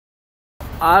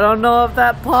I don't know if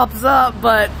that pops up,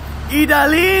 but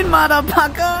Idalin,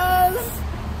 motherfuckers!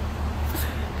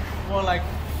 More like,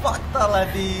 fuck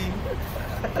Taladin.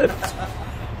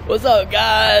 What's up,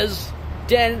 guys?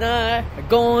 Dan and I are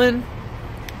going to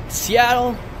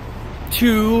Seattle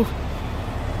to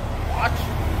watch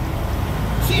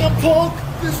CM Punk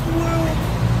this world.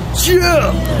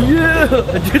 Yeah!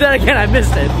 Do that again, I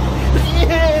missed it.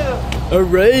 Yeah!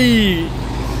 Alright!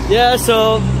 Yeah,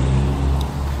 so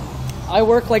I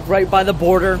work like right by the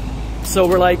border, so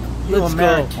we're like, let's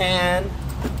American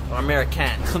or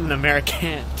American? I'm an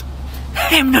American.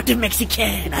 I am not a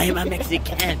Mexican, I am a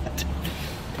Mexican.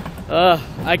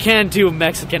 I can't do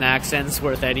Mexican accents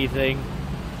worth anything.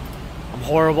 I'm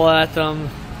horrible at them.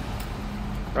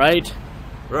 Right?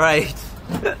 Right.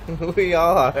 We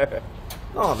are.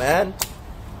 Oh man.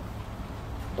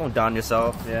 Don't down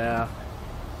yourself. Yeah.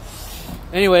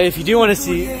 Anyway, if you do want to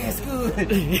see... Yeah, it's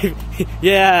good.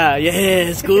 yeah,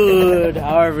 it's good.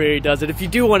 However he does it. If you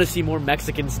do want to see more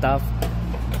Mexican stuff,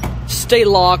 stay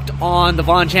locked on the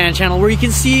Von Chan channel where you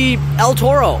can see El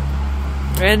Toro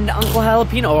and Uncle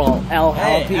Jalapeno. Or El Jalapeno.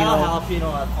 Hey, El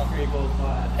Jalapeno, that fucker goes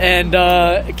by.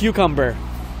 And Cucumber.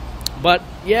 But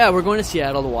yeah, we're going to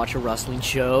Seattle to watch a wrestling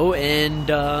show. And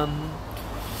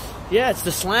yeah, it's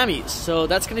the Slammies. So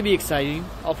that's going to be exciting.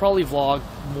 I'll probably vlog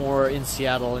more in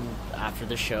Seattle and after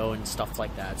the show and stuff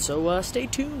like that. So stay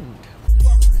tuned.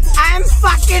 I'm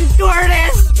fucking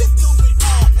tourist.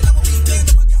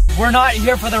 We're not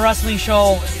here for the wrestling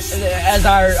show as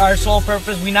our sole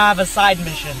purpose. We now have a side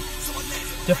mission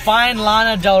to find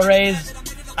Lana Del Ray's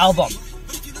album.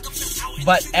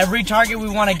 But every Target we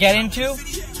want to get into, it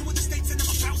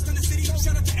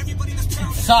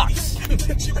sucks.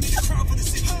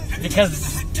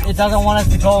 Because it doesn't want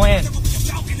us to go in.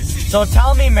 So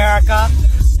tell me, America,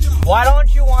 why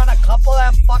don't you want a couple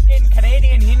of fucking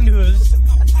Canadian Hindus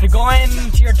to go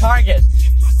into your Target?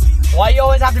 Why you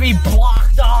always have to be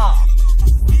blocked off?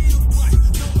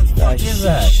 What is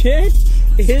that? Shit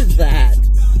is that?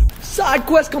 Side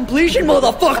quest completion,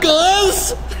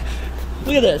 motherfuckers!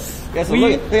 Look at this. Yeah, so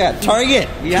look at Target.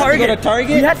 You have to go to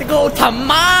Target? You have to go to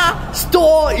my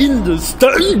store in the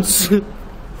States. And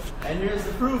here's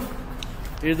the proof.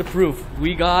 Here's the proof.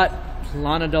 We got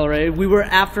Lana Del Rey. We were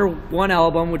after one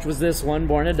album, which was this one,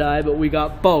 Born to Die, but we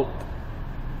got both.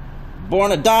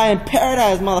 Born to Die in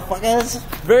Paradise, motherfuckers.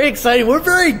 Very exciting. We're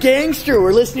very gangster.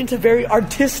 We're listening to very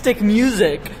artistic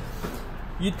music.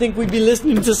 You'd think we'd be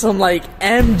listening to some, like,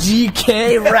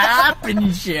 MGK rap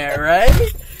and shit, right?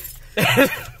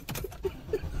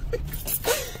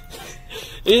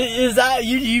 Is that...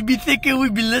 You'd be thinking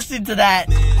we'd be listening to that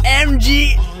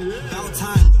MG...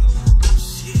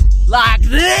 Like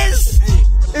this?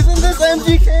 Isn't this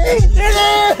MGK?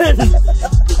 It is!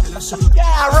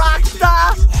 Yeah,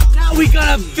 Rockstar! Now we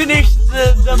gotta finish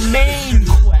the main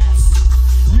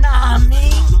quest. Nah, I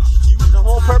mean... The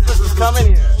whole purpose is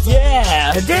coming here.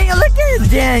 Yeah, Daniel, look at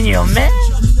Daniel, man.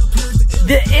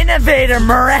 The innovator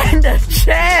Miranda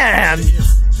Chan.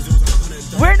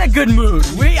 We're in a good mood.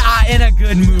 We are in a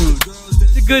good mood.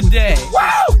 It's a good day.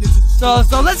 Woo! So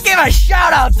let's give a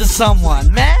shout out to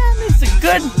someone, man. It's a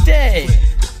good day.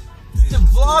 The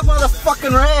vlog,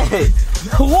 motherfucking Ray.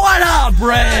 What up,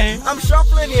 Ray? I'm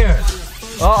shuffling here.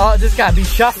 Oh, this guy be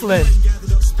shuffling.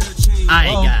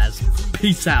 Alright, guys.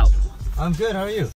 Peace out. I'm good. How are you?